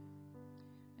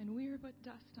 and we are but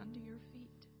dust under your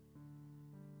feet.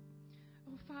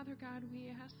 Oh, Father God, we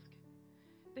ask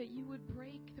that you would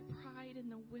break the pride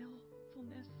and the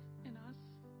willfulness in us,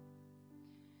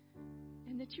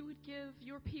 and that you would give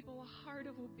your people a heart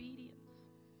of obedience,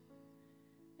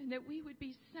 and that we would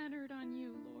be centered on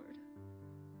you, Lord.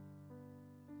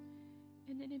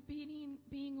 And then in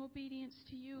being obedience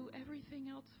to you, everything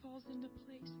else falls into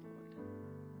place, Lord.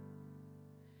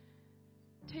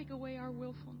 Take away our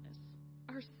willfulness,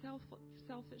 our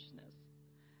selfishness,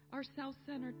 our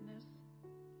self-centeredness.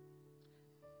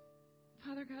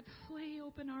 Father God, flay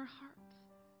open our hearts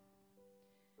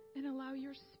and allow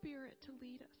your Spirit to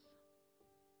lead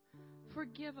us.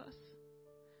 Forgive us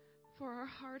for our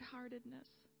hard-heartedness.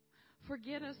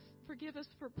 Forgive us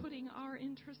for putting our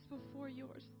interests before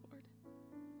yours, Lord.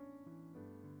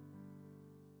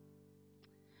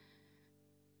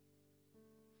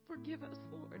 Forgive us,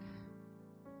 Lord,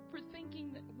 for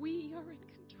thinking that we are in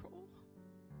control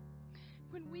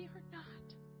when we are not.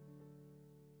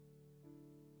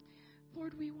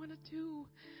 Lord, we want to do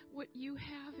what you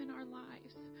have in our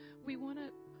lives. We want to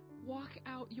walk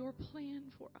out your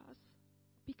plan for us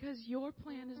because your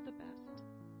plan is the best.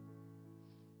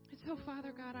 And so,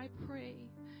 Father God, I pray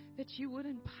that you would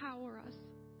empower us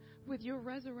with your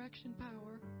resurrection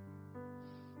power,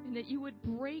 and that you would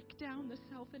break down the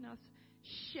self in us,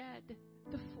 shed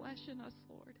the flesh in us,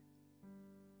 Lord.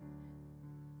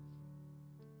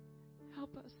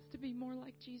 Help us to be more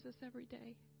like Jesus every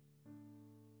day.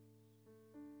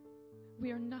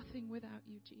 We are nothing without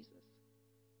you, Jesus.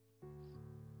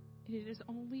 And it is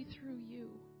only through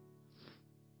you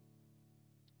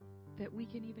that we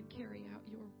can even carry out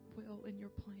your will and your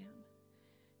plan.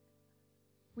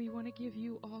 We want to give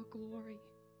you all glory.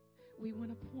 We want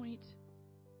to point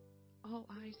all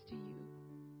eyes to you.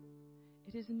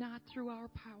 It is not through our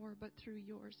power, but through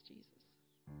yours, Jesus.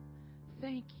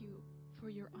 Thank you for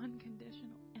your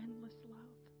unconditional, endless love.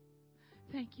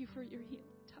 Thank you for your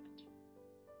healing touch.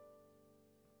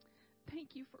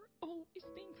 Thank you for always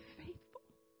being faithful,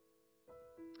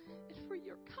 and for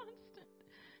your constant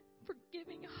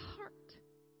forgiving heart.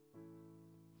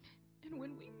 And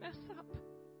when we mess up,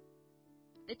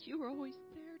 that you are always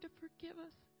there to forgive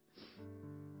us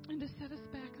and to set us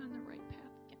back on the right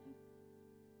path again.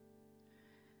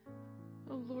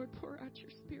 Oh Lord, pour out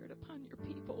your Spirit upon your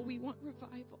people. We want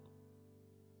revival.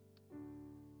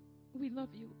 We love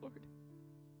you, Lord.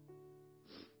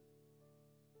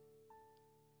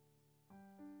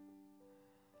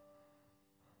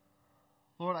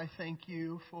 Lord, I thank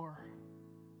you for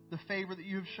the favor that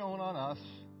you have shown on us.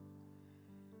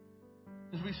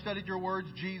 As we studied your words,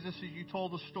 Jesus, as you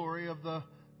told the story of the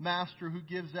master who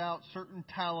gives out certain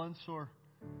talents or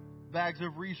bags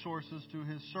of resources to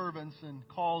his servants and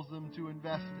calls them to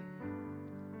invest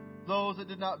it. Those that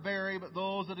did not vary, but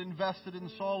those that invested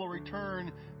and saw a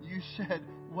return, you said,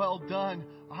 well done,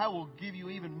 I will give you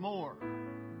even more.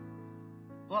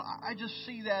 Well, I just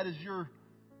see that as your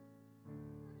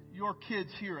kids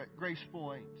here at Grace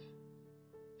Point.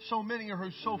 So many who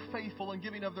are so faithful in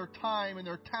giving of their time and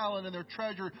their talent and their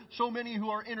treasure. So many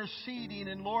who are interceding.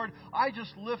 And Lord, I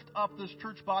just lift up this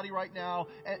church body right now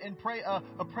and pray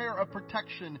a prayer of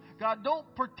protection. God, don't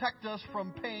protect us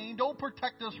from pain. Don't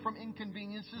protect us from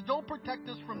inconveniences. Don't protect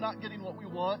us from not getting what we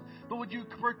want. But would you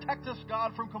protect us,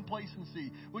 God, from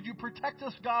complacency? Would you protect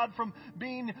us, God, from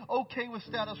being okay with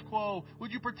status quo?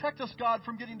 Would you protect us, God,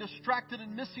 from getting distracted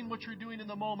and missing what you're doing in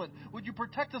the moment? Would you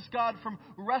protect us, God, from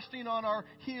resting on our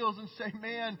heels and say,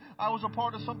 man, I was a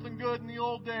part of something good in the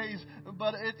old days,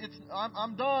 but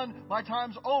I'm done. My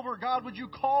time's over. God, would you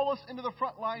call us into the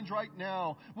front lines right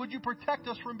now? Would you protect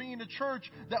us from being a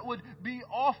church that would be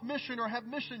off mission or have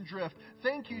mission drift?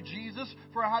 Thank you, Jesus,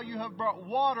 for how you have brought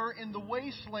water in the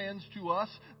wastelands to us.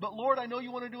 But Lord, I know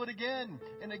you want to do it again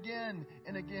and again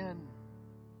and again.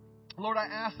 Lord, I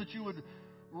ask that you would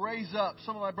raise up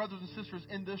some of my brothers and sisters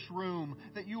in this room,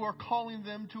 that you are calling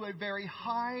them to a very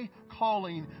high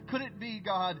calling. Could it be,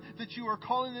 God, that you are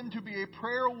calling them to be a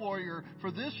prayer warrior for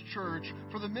this church,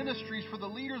 for the ministries, for the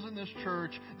leaders in this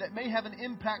church, that may have an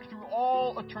impact through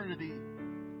all eternity?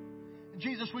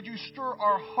 Jesus, would you stir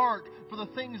our heart for the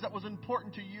things that was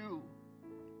important to you?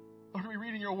 Lord, we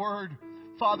read in your word,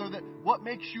 Father, that what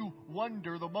makes you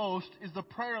wonder the most is the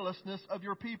prayerlessness of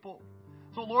your people.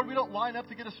 So, Lord, we don't line up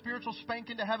to get a spiritual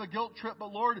spanking, to have a guilt trip,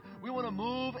 but, Lord, we want to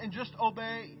move and just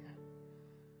obey.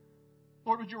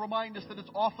 Lord, would you remind us that it's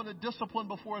often a discipline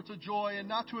before it's a joy, and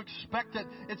not to expect that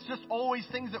it's just always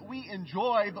things that we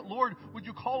enjoy. But, Lord, would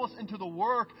you call us into the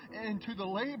work and into the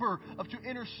labor of to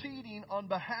interceding on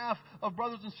behalf of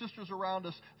brothers and sisters around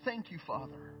us. Thank you,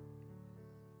 Father.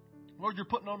 Lord, you're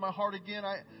putting on my heart again.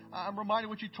 I'm reminded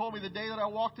what you told me the day that I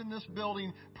walked in this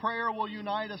building. Prayer will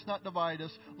unite us, not divide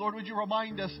us. Lord, would you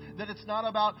remind us that it's not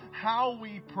about how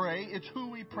we pray, it's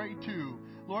who we pray to.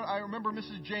 Lord, I remember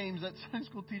Mrs. James, that Sunday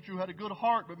school teacher who had a good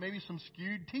heart, but maybe some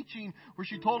skewed teaching, where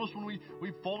she told us when we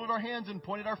folded our hands and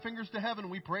pointed our fingers to heaven,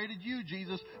 we prayed to you,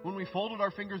 Jesus. When we folded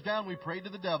our fingers down, we prayed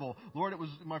to the devil. Lord, it was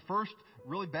my first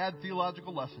really bad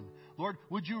theological lesson. Lord,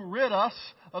 would you rid us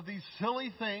of these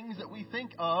silly things that we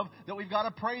think of, that we've got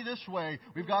to pray this way,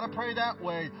 we've got to pray that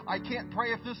way. I can't pray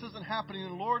if this isn't happening.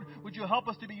 And Lord, would you help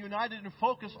us to be united and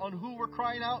focus on who we're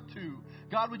crying out to?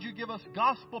 God, would you give us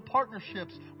gospel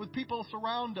partnerships with people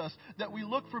surround us, that we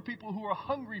look for people who are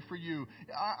hungry for you.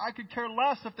 I could care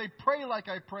less if they pray like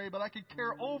I pray, but I could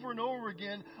care over and over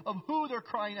again of who they're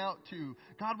crying out to.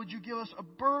 God, would you give us a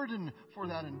burden for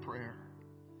that in prayer?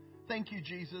 Thank you,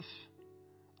 Jesus.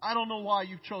 I don't know why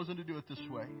you've chosen to do it this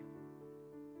way.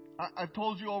 I've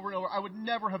told you over and over, I would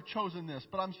never have chosen this,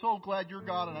 but I'm so glad you're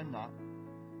God and I'm not.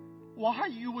 Why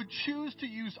you would choose to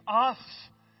use us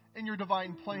in your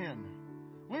divine plan.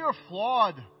 We are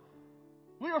flawed.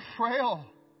 We are frail.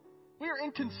 We are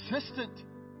inconsistent.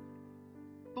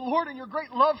 But Lord, in your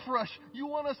great love for us, you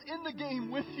want us in the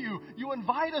game with you. You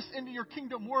invite us into your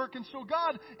kingdom work. And so,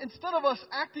 God, instead of us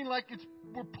acting like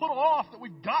we're put off, that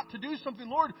we've got to do something,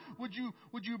 Lord, would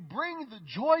you bring the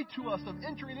joy to us of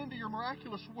entering into your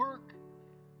miraculous work?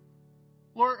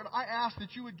 Lord, I ask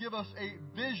that you would give us a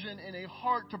vision and a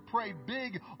heart to pray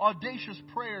big, audacious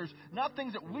prayers. Not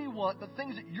things that we want, but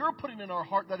things that you're putting in our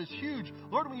heart that is huge.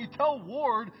 Lord, when you tell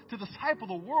Ward to disciple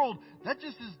the world, that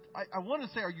just is, I want to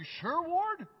say, are you sure,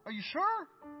 Ward? Are you sure?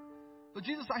 But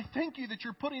Jesus, I thank you that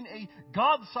you're putting a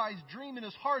God-sized dream in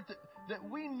his heart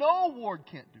that we know Ward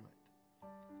can't do it.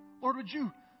 Lord,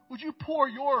 would you pour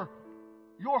your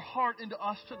heart into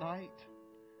us tonight?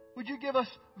 Would you give us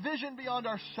vision beyond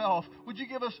ourselves? Would you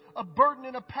give us a burden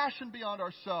and a passion beyond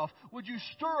ourselves? Would you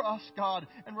stir us, God,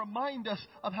 and remind us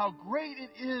of how great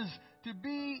it is to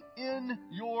be in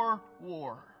your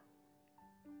war?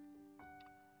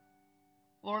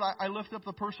 Lord, I lift up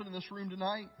the person in this room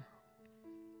tonight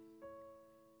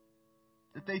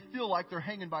that they feel like they're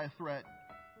hanging by a thread.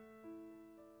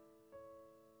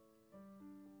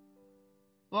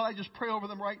 Lord, I just pray over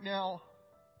them right now.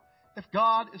 If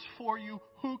God is for you,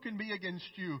 who can be against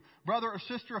you? Brother or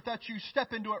sister, if that's you,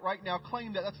 step into it right now.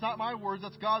 Claim that. That's not my words,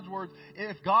 that's God's words.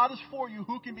 If God is for you,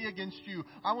 who can be against you?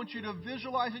 I want you to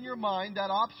visualize in your mind that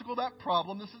obstacle, that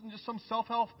problem. This isn't just some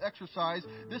self-help exercise.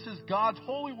 This is God's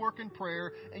holy work in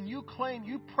prayer. And you claim,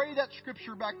 you pray that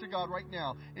scripture back to God right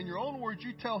now. In your own words,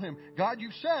 you tell Him, God,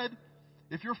 you've said,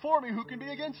 if you're for me, who can be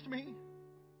against me?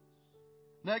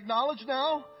 Now acknowledge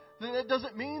now that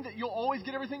doesn't mean that you'll always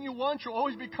get everything you want, you'll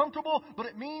always be comfortable, but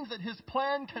it means that His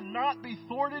plan cannot be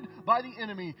thwarted by the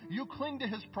enemy. You cling to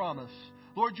His promise.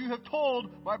 Lord, you have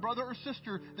told my brother or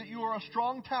sister that you are a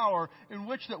strong tower in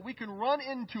which that we can run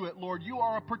into it, Lord. You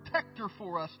are a protector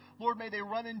for us. Lord, may they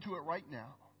run into it right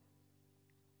now.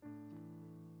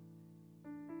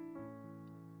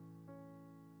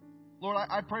 Lord,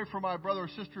 I pray for my brother or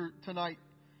sister tonight.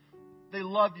 They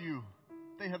love you.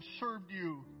 They have served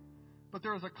you. But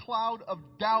there is a cloud of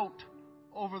doubt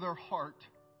over their heart.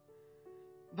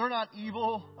 They're not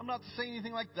evil. I'm not saying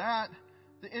anything like that.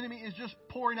 The enemy is just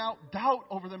pouring out doubt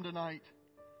over them tonight.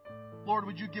 Lord,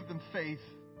 would you give them faith?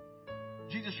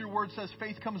 Jesus, your word says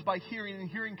faith comes by hearing, and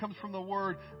hearing comes from the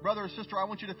word. Brother or sister, I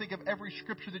want you to think of every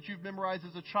scripture that you've memorized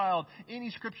as a child.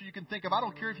 Any scripture you can think of. I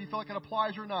don't care if you feel like it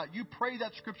applies or not. You pray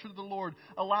that scripture to the Lord.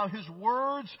 Allow His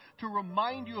words to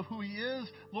remind you of who He is.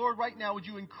 Lord, right now, would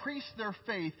you increase their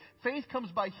faith? Faith comes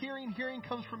by hearing. Hearing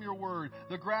comes from your word.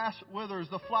 The grass withers,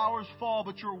 the flowers fall,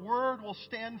 but your word will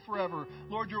stand forever.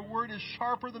 Lord, your word is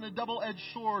sharper than a double-edged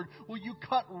sword. Will you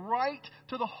cut right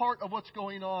to the heart of what's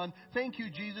going on? Thank you,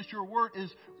 Jesus. Your word is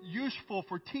useful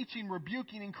for teaching,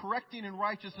 rebuking, and correcting in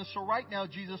righteousness. So right now,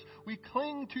 Jesus, we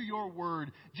cling to your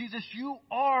word. Jesus, you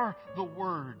are the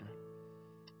word,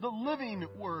 the living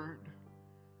word.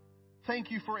 Thank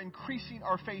you for increasing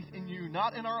our faith in you,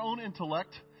 not in our own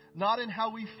intellect, not in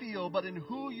how we feel, but in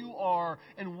who you are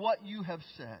and what you have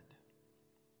said.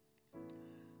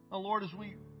 Now, Lord, as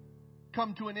we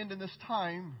come to an end in this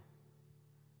time,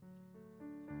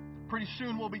 pretty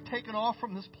soon we'll be taken off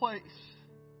from this place.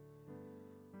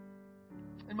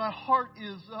 And my heart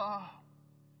is, I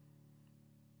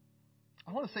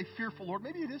want to say fearful, Lord.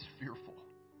 Maybe it is fearful.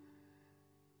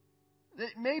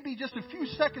 It may be just a few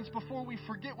seconds before we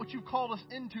forget what you called us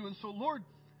into. And so, Lord,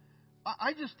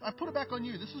 I put it back on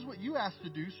you. This is what you asked to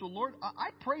do. So, Lord,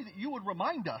 I pray that you would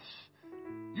remind us.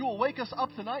 You will wake us up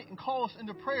tonight and call us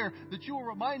into prayer, that you will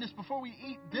remind us before we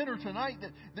eat dinner tonight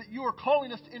that you are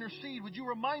calling us to intercede. Would you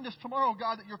remind us tomorrow,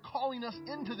 God, that you're calling us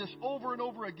into this over and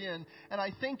over again? And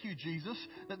I thank you, Jesus,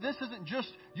 that this isn't just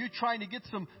you trying to get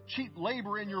some cheap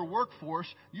labor in your workforce.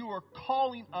 You are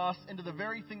calling us into the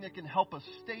very thing that can help us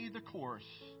stay the course.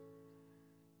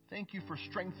 Thank you for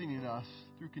strengthening us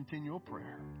through continual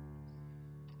prayer.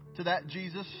 To that,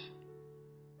 Jesus,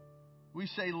 we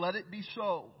say, let it be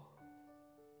so.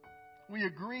 We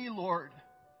agree, Lord,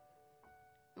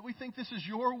 that we think this is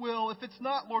your will. If it's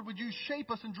not, Lord, would you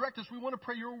shape us and direct us? We want to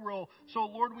pray your will. So,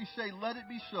 Lord, we say, let it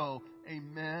be so.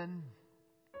 Amen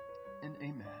and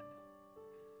amen.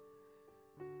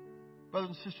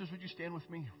 Brothers and sisters, would you stand with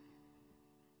me?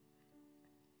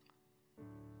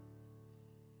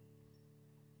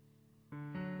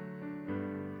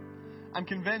 I'm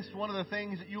convinced one of the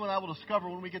things that you and I will discover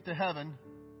when we get to heaven,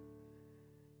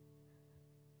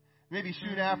 maybe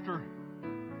soon after,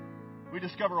 we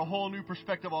discover a whole new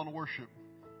perspective on worship.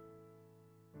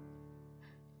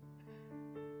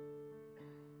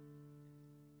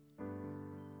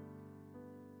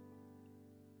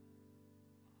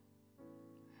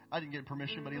 I didn't get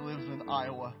permission, but he lives in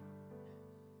Iowa,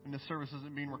 and the service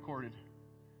isn't being recorded.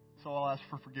 So I'll ask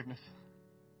for forgiveness.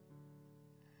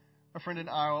 A friend and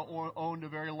I owned a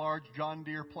very large John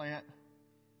Deere plant.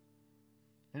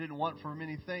 I didn't want for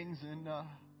many things in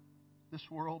this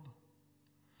world.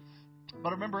 But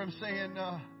I remember him saying,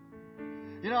 I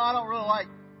don't really like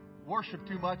worship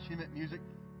too much. He meant music.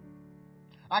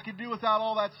 I could do without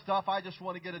all that stuff. I just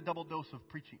want to get a double dose of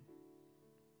preaching.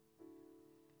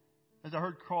 As I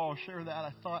heard Carl share that,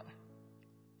 I thought,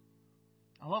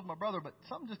 I love my brother, but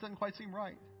something just doesn't quite seem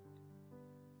right.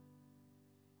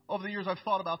 Over the years, I've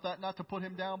thought about that, not to put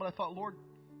him down, but I thought, Lord,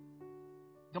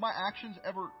 do my actions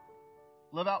ever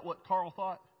live out what Carl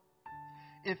thought?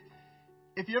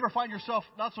 If you ever find yourself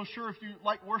not so sure if you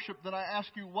like worship, then I ask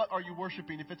you, what are you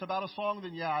worshiping? If it's about a song,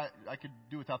 then yeah, I could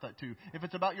do without that too. If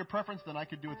it's about your preference, then I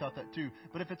could do without that too.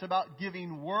 But if it's about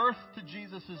giving worth to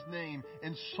Jesus' name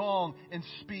in song and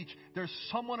speech, there's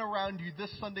someone around you this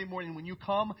Sunday morning when you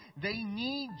come, they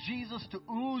need Jesus to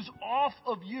ooze off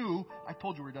of you. I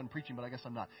told you we were done preaching, but I guess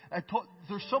I'm not.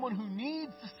 There's someone who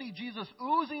needs to see Jesus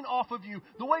oozing off of you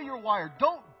the way you're wired.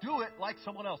 Don't do it like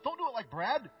someone else. Don't do it like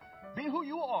Brad. Be who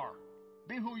you are.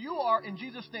 Be who you are in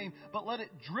Jesus' name, but let it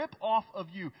drip off of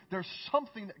you. There's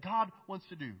something that God wants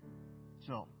to do.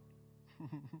 So,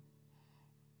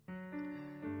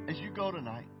 as you go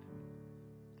tonight,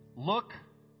 look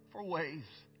for ways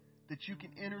that you can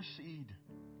intercede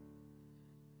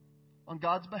on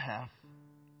God's behalf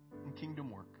in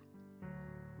kingdom work.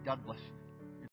 God bless you.